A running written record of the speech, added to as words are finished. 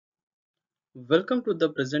Welcome to the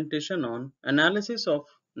presentation on Analysis of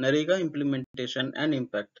NREGA Implementation and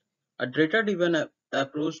Impact, a data-driven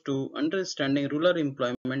approach to understanding rural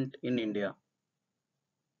employment in India.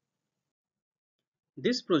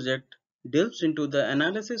 This project delves into the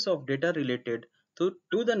analysis of data related to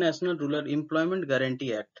the National Rural Employment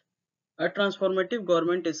Guarantee Act, a transformative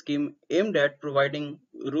government scheme aimed at providing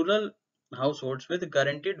rural households with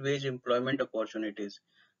guaranteed wage employment opportunities.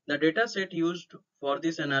 The dataset used for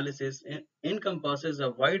this analysis encompasses a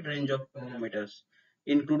wide range of parameters,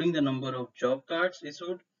 including the number of job cards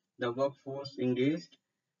issued, the workforce engaged,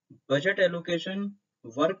 budget allocation,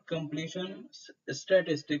 work completion,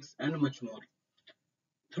 statistics, and much more.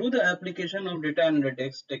 Through the application of data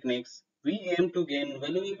analytics techniques, we aim to gain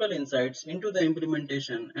valuable insights into the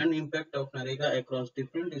implementation and impact of NREGA across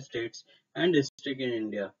different states and districts in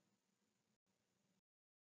India.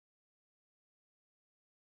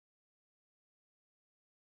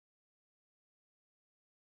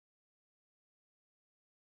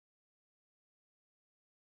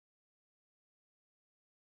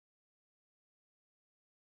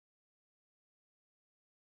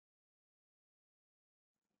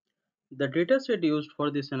 The dataset used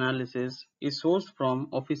for this analysis is sourced from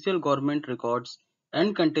official government records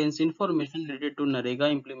and contains information related to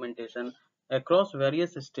NREGA implementation across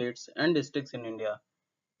various states and districts in India.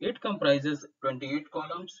 It comprises 28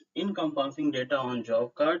 columns encompassing data on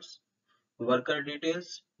job cards, worker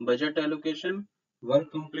details, budget allocation,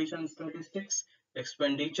 work completion statistics,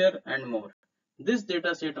 expenditure, and more. This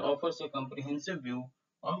dataset offers a comprehensive view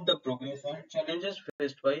of the progress and challenges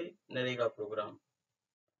faced by NREGA program.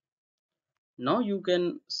 Now you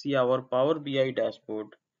can see our Power BI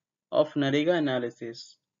dashboard of NREGA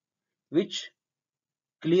analysis, which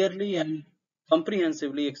clearly and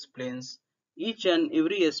comprehensively explains each and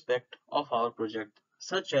every aspect of our project,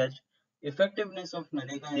 such as effectiveness of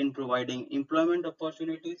NREGA in providing employment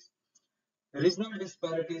opportunities, regional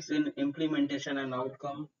disparities in implementation and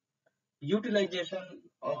outcome, utilization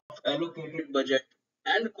of allocated budget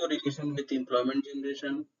and correlation with employment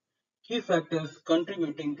generation, key factors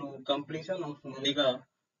contributing to completion of NREGA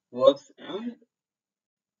works and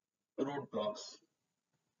roadblocks.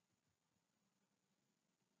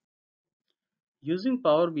 Using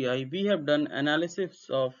Power BI, we have done analysis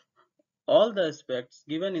of all the aspects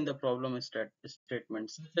given in the problem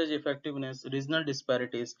statements, such as effectiveness, regional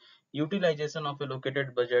disparities, utilization of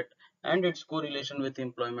allocated budget, and its correlation with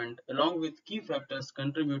employment, along with key factors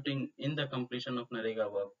contributing in the completion of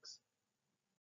NREGA works.